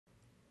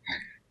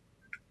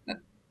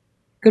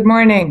Good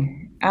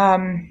morning.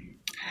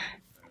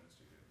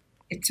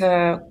 It's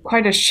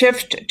quite a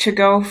shift to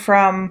go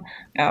from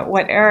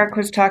what Eric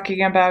was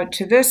talking about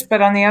to this,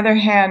 but on the other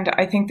hand,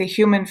 I think the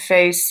human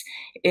face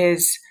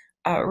is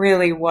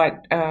really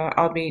what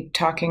I'll be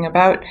talking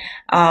about,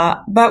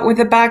 but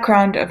with a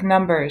background of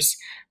numbers.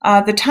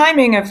 The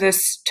timing of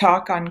this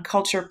talk on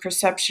culture,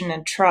 perception,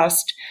 and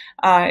trust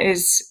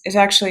is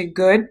actually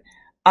good.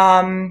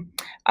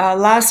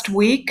 Last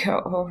week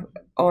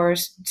or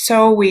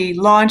so, we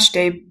launched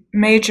a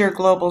major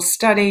global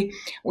study.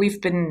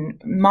 We've been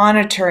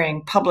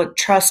monitoring public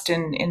trust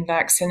in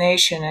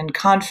vaccination and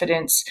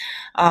confidence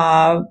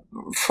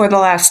for the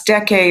last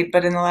decade,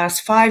 but in the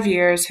last 5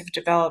 years have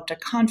developed a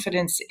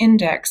confidence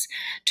index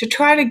to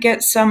try to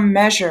get some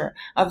measure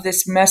of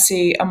this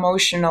messy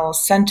emotional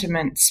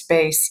sentiment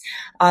space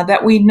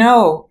that we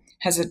know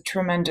has a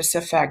tremendous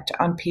effect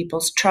on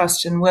people's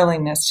trust and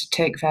willingness to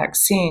take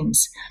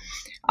vaccines.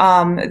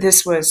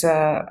 This was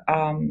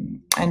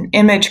an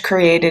image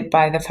created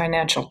by the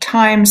Financial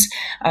Times,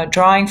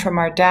 drawing from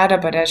our data,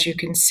 but as you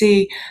can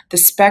see, the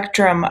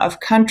spectrum of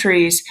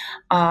countries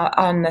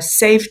on the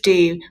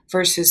safety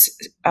versus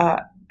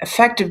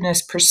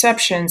effectiveness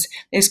perceptions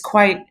is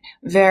quite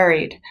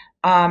varied.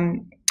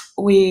 Sorry,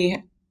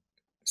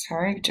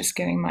 just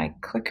getting my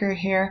clicker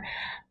here.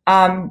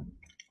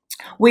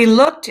 We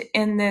looked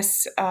in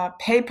this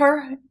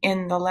paper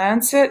in the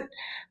Lancet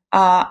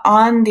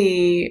on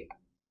the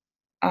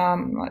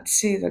let's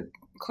see, the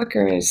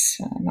clicker is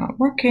not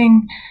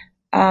working.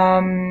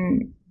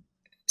 Sorry,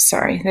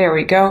 there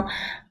we go.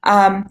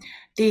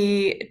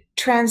 The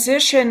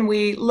transition,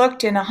 we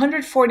looked in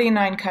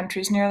 149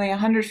 countries, nearly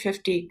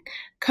 150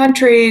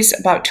 countries,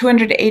 about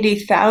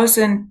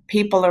 280,000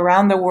 people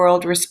around the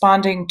world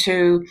responding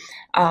to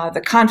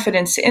the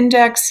confidence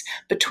index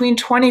between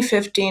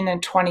 2015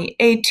 and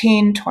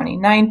 2018,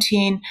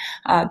 2019.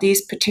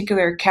 These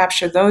particular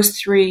capture those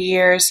 3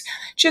 years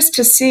just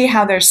to see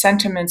how their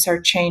sentiments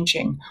are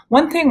changing.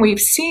 One thing we've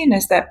seen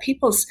is that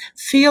people's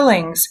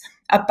feelings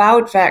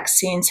about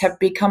vaccines have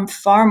become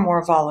far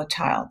more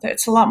volatile.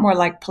 It's a lot more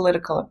like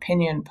political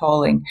opinion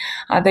polling.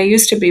 They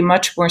used to be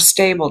much more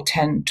stable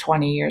 10,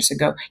 20 years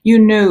ago. You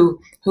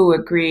knew who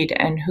agreed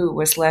and who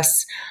was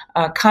less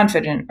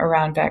confident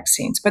around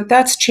vaccines. But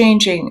that's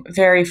changing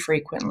very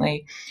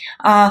frequently.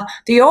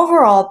 The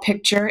overall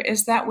picture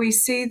is that we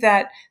see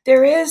that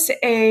there is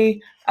a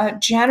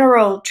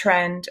general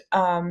trend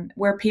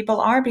where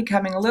people are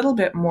becoming a little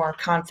bit more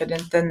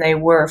confident than they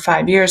were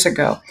 5 years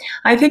ago.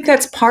 I think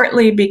that's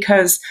partly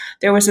because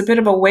there was a bit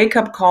of a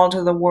wake-up call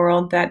to the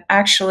world that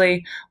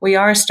actually we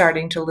are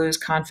starting to lose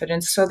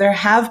confidence. So there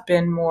have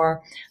been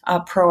more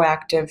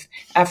proactive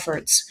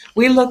efforts.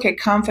 We look at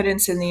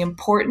confidence in the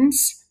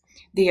importance,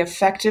 the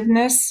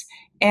effectiveness,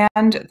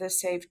 and the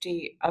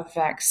safety of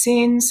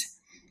vaccines.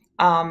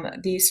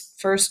 These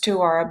first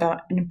two are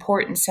about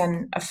importance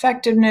and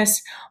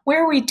effectiveness.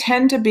 Where we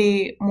tend to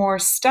be more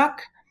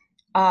stuck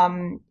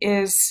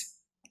is,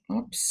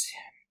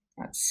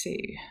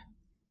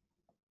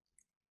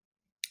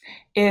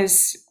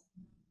 is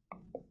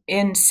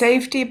in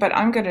safety, but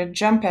I'm going to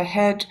jump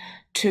ahead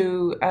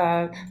to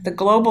the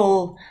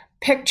global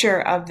picture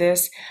of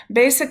this.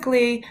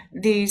 Basically,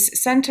 these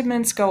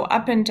sentiments go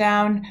up and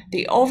down.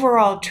 The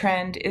overall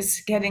trend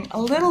is getting a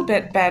little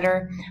bit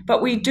better,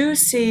 but we do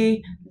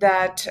see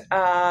that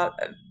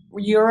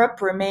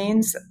Europe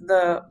remains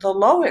the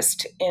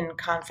lowest in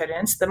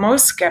confidence, the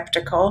most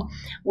skeptical,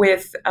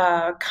 with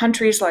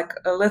countries like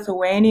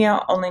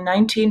Lithuania, only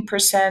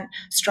 19%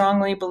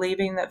 strongly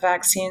believing that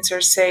vaccines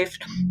are safe.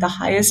 The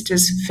highest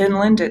is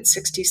Finland at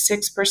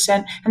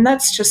 66%, and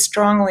that's to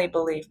strongly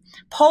believe.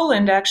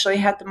 Poland actually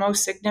had the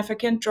most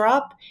significant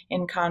drop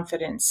in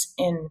confidence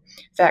in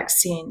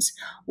vaccines,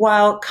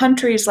 while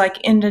countries like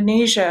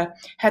Indonesia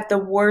had the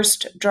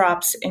worst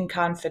drops in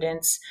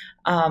confidence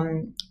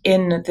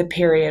in the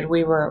period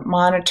we were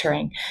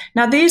monitoring.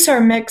 Now, these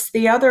are mixed.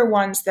 The other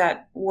ones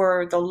that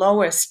were the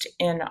lowest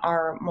in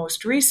our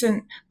most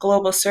recent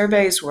global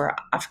surveys were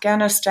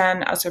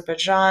Afghanistan,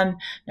 Azerbaijan,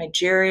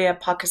 Nigeria,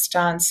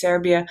 Pakistan,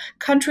 Serbia,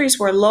 countries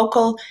where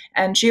local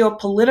and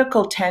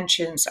geopolitical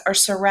tensions are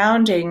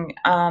surrounding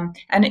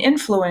and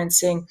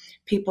influencing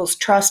people's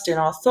trust in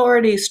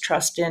authorities,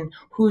 trust in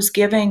who's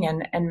giving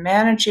and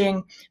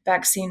managing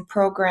vaccine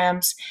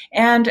programs,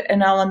 and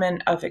an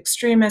element of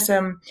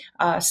extremism,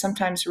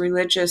 sometimes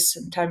religious,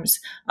 sometimes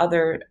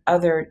other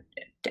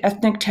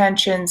ethnic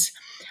tensions.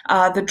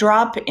 The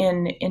drop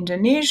in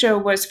Indonesia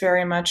was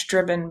very much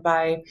driven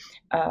by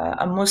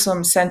a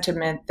Muslim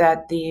sentiment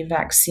that the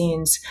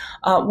vaccines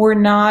were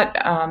not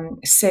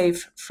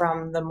safe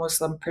from the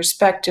Muslim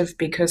perspective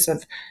because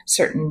of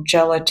certain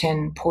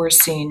gelatin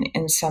porcine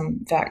in some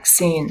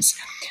vaccines.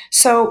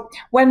 So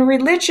when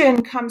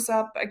religion comes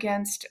up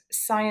against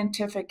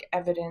scientific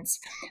evidence,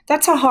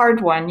 that's a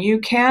hard one. You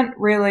can't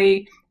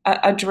really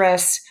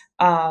address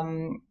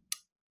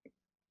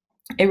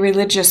a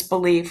religious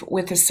belief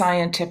with a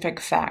scientific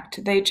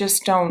fact. They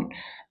just don't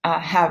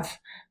have,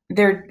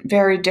 they're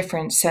very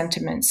different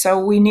sentiments. So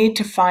we need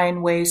to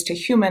find ways to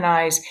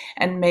humanize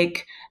and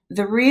make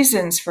the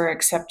reasons for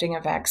accepting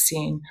a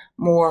vaccine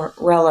more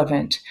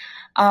relevant.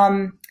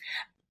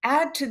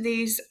 Add to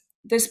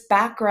this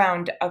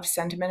background of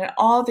sentiment, and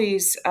all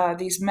these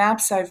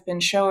maps I've been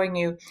showing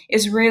you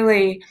is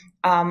really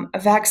a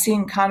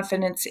vaccine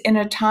confidence in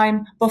a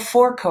time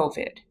before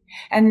COVID.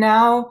 And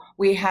now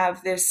we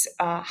have this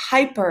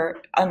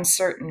hyper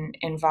uncertain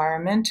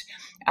environment,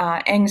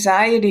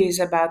 anxieties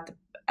about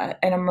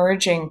an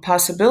emerging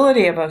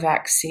possibility of a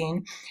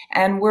vaccine,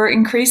 and we're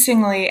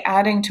increasingly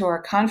adding to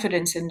our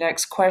confidence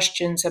index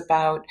questions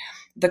about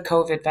the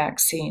COVID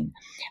vaccine.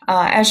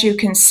 As you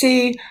can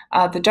see,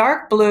 the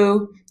dark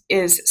blue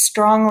is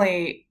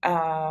strongly,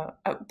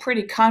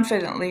 pretty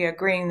confidently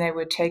agreeing they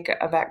would take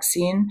a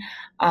vaccine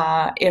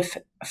if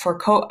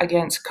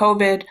against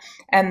COVID,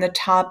 and the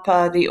top,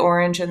 the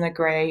orange and the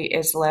gray,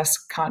 is less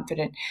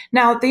confident.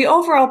 Now, the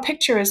overall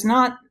picture is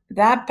not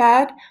that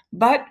bad,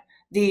 but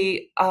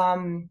the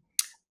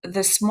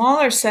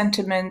smaller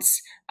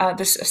sentiments,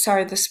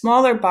 the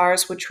smaller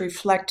bars, which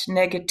reflect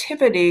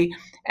negativity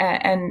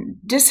and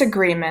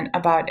disagreement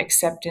about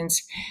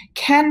acceptance,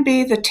 can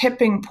be the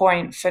tipping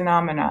point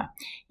phenomena.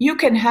 You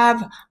can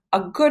have a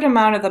good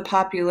amount of the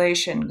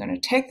population going to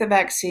take the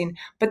vaccine,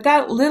 but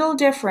that little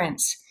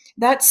difference,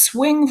 that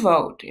swing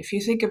vote, if you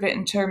think of it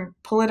in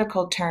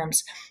political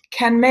terms,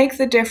 can make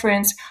the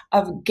difference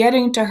of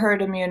getting to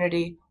herd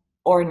immunity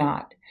or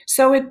not.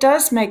 So it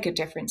does make a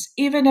difference,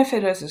 even if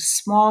it is a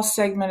small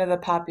segment of the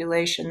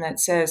population that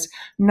says,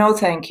 no,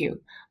 thank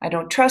you. I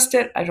don't trust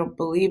it. I don't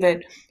believe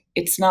it.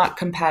 It's not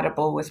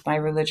compatible with my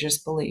religious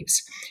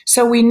beliefs.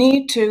 So we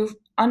need to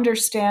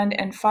understand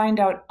and find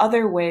out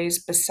other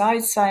ways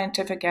besides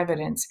scientific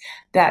evidence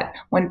that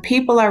when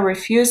people are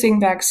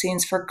refusing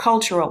vaccines for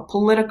cultural,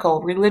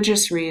 political,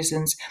 religious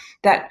reasons,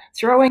 that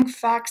throwing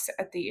facts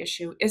at the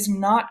issue is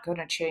not going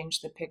to change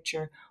the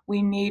picture.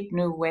 We need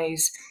new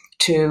ways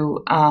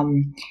to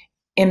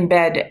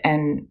embed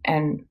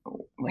and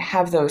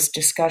have those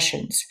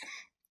discussions.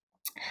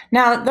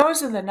 Now,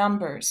 those are the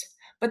numbers.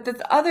 But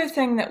the other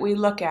thing that we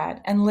look at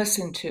and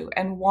listen to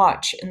and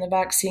watch in the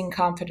Vaccine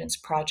Confidence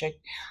Project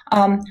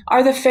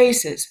are the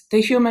faces, the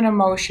human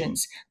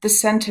emotions, the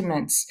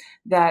sentiments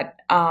that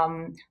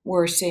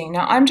we're seeing.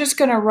 Now, I'm just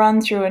going to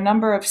run through a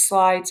number of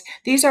slides.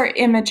 These are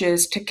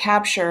images to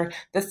capture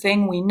the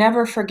thing we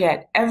never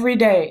forget every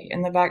day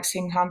in the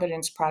Vaccine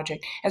Confidence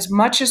Project. As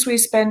much as we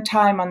spend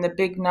time on the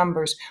big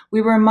numbers, we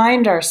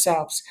remind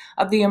ourselves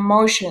of the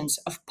emotions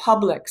of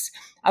publics,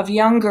 of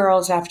young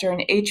girls after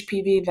an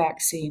HPV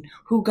vaccine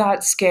who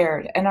got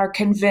scared and are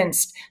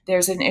convinced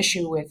there's an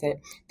issue with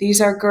it.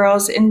 These are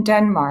girls in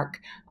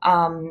Denmark.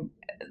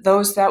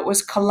 That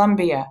was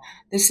Colombia.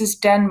 This is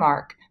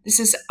Denmark. This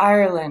is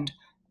Ireland.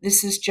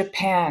 This is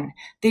Japan.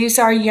 These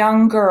are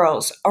young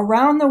girls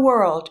around the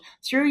world,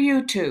 through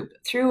YouTube,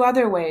 through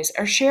other ways,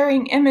 are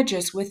sharing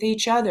images with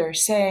each other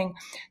saying,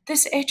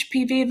 this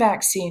HPV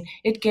vaccine,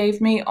 it gave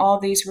me all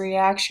these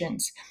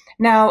reactions.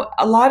 Now,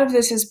 a lot of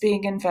this is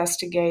being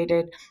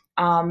investigated.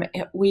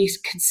 We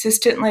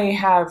consistently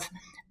have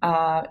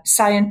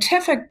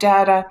scientific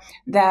data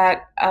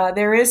that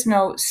there is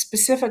no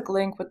specific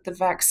link with the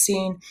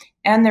vaccine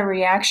and the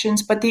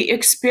reactions, but the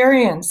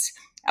experience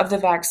of the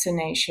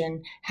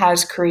vaccination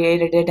has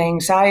created an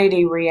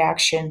anxiety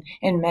reaction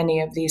in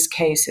many of these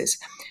cases.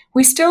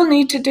 We still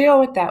need to deal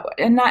with that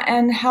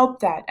and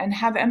help that and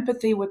have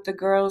empathy with the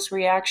girls'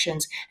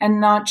 reactions and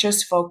not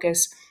just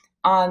focus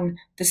on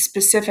the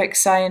specific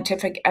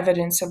scientific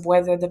evidence of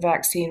whether the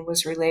vaccine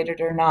was related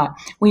or not.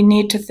 We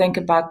need to think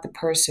about the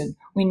person.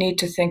 We need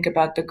to think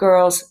about the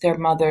girls, their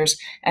mothers,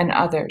 and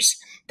others.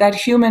 That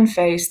human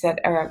face that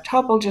Eric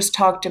Topol just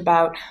talked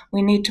about,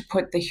 we need to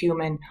put the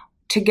human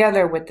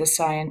together with the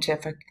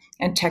scientific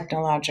and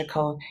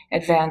technological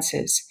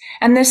advances.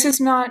 And this is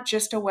not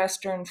just a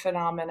Western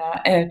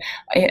phenomena,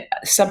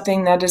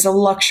 something that is a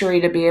luxury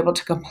to be able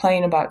to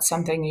complain about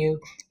something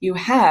you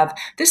have.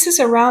 This is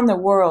around the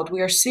world.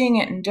 We are seeing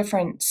it in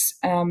different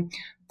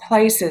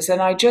places.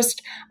 And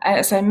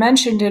as I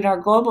mentioned in our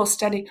global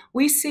study,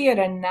 we see at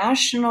a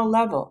national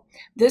level.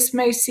 This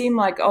may seem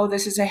like, oh,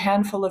 this is a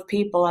handful of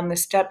people on the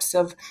steps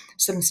of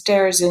some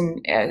stairs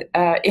in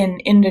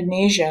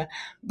Indonesia.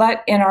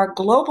 But in our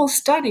global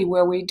study,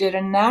 where we did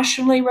a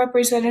nationally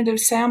representative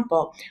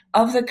sample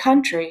of the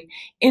country,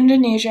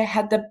 Indonesia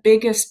had the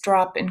biggest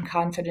drop in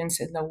confidence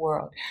in the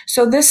world.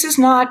 So this is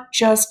not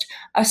just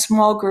a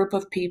small group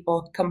of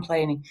people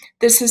complaining.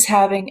 This is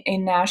having a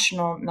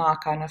national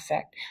knock-on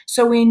effect.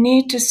 So we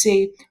need to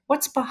see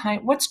what's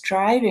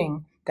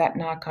driving that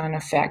knock-on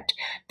effect,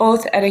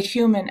 both at a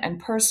human and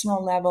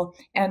personal level,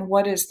 and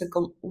what are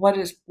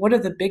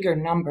the bigger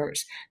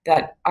numbers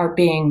that are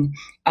being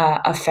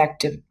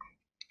affected.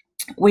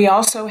 We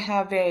also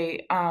have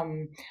a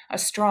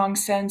strong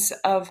sense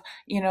of,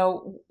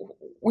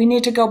 we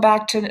need to go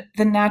back to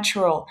the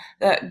natural.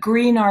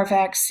 Green are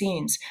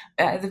vaccines,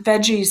 the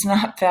veggies,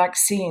 not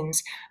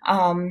vaccines,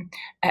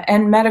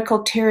 and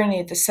medical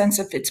tyranny, the sense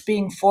of it's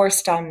being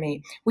forced on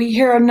me. We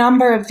hear a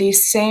number of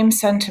these same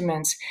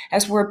sentiments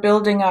as we're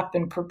building up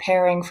and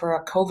preparing for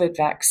a COVID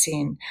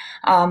vaccine.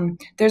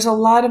 There's a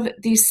lot of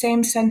these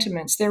same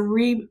sentiments. They're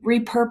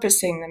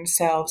repurposing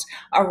themselves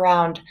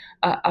around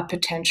a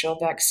potential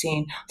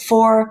vaccine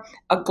for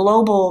a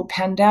global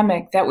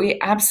pandemic that we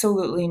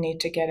absolutely need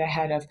to get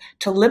ahead of,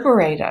 to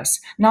liberate us,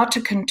 not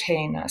to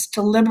contain us,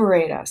 to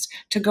liberate us,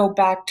 to go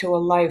back to a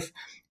life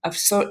of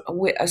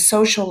a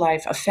social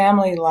life, a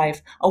family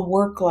life, a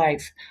work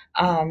life,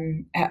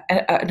 an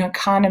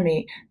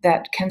economy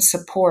that can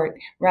support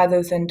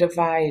rather than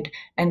divide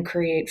and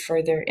create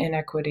further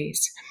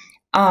inequities.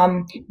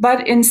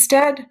 But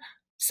instead,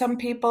 some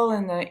people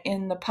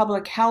in the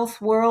public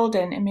health world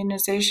and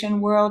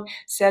immunization world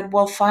said,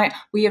 well, fine,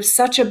 we have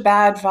such a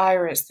bad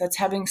virus that's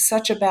having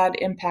such a bad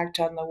impact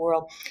on the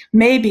world.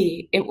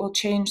 Maybe it will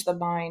change the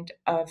mind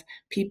of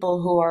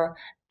people who are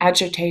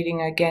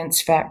agitating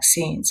against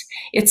vaccines.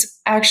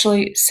 It's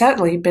actually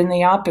sadly been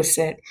the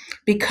opposite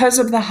because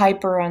of the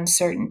hyper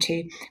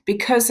uncertainty,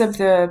 because of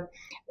the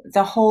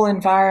whole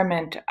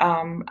environment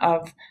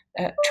of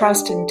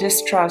trust and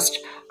distrust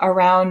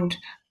around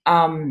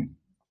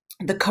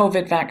the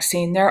COVID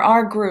vaccine. There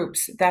are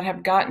groups that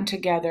have gotten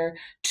together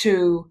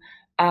to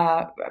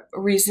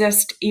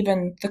resist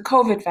even the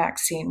COVID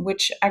vaccine,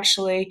 which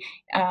actually,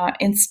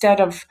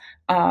 instead of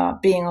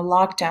being a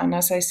lockdown,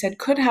 as I said,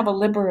 could have a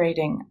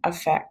liberating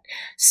effect.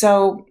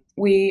 So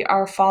we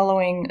are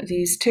following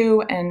these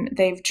two, and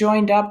they've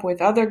joined up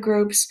with other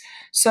groups.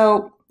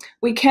 So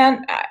we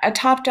can't, a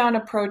top-down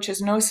approach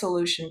is no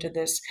solution to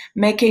this.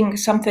 Making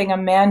something a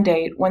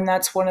mandate when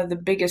that's one of the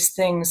biggest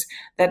things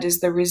that is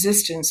the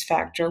resistance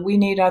factor. We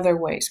need other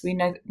ways. We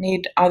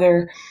need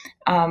other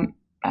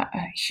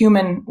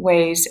human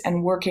ways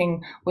and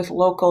working with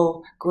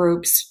local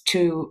groups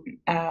to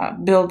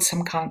build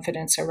some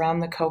confidence around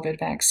the COVID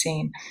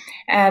vaccine.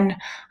 And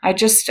I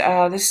just,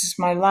 this is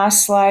my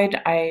last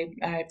slide.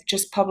 I've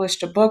just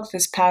published a book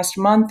this past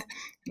month.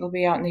 It'll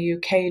be out in the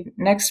UK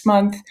next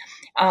month.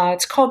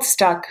 It's called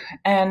Stuck,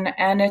 and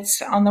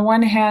it's on the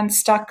one hand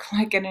stuck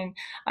like in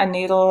a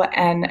needle,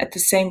 and at the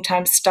same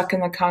time stuck in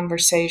the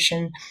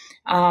conversation.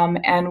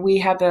 And we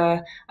have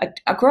a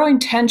growing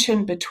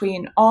tension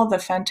between all the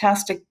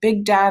fantastic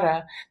big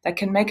data that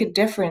can make a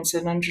difference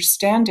in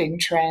understanding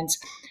trends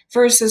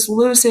versus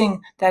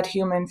losing that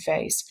human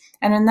face.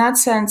 And in that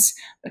sense,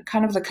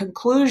 kind of the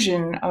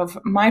conclusion of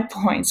my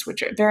points,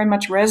 which very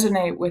much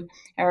resonate with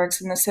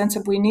Eric's, in the sense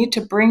of we need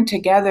to bring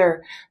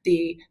together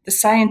the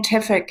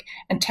scientific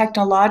and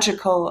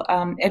technological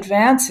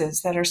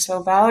advances that are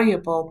so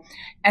valuable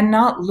and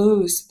not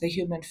lose the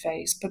human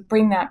face, but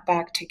bring that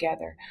back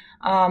together.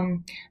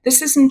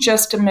 This isn't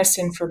just a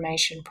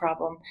misinformation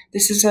problem.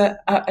 This is a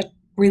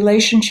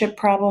relationship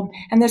problem,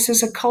 and this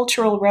is a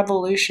cultural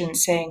revolution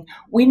saying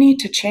we need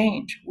to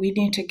change. We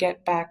need to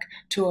get back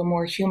to a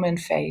more human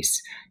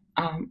face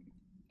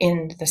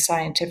in the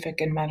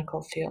scientific and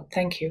medical field.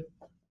 Thank you.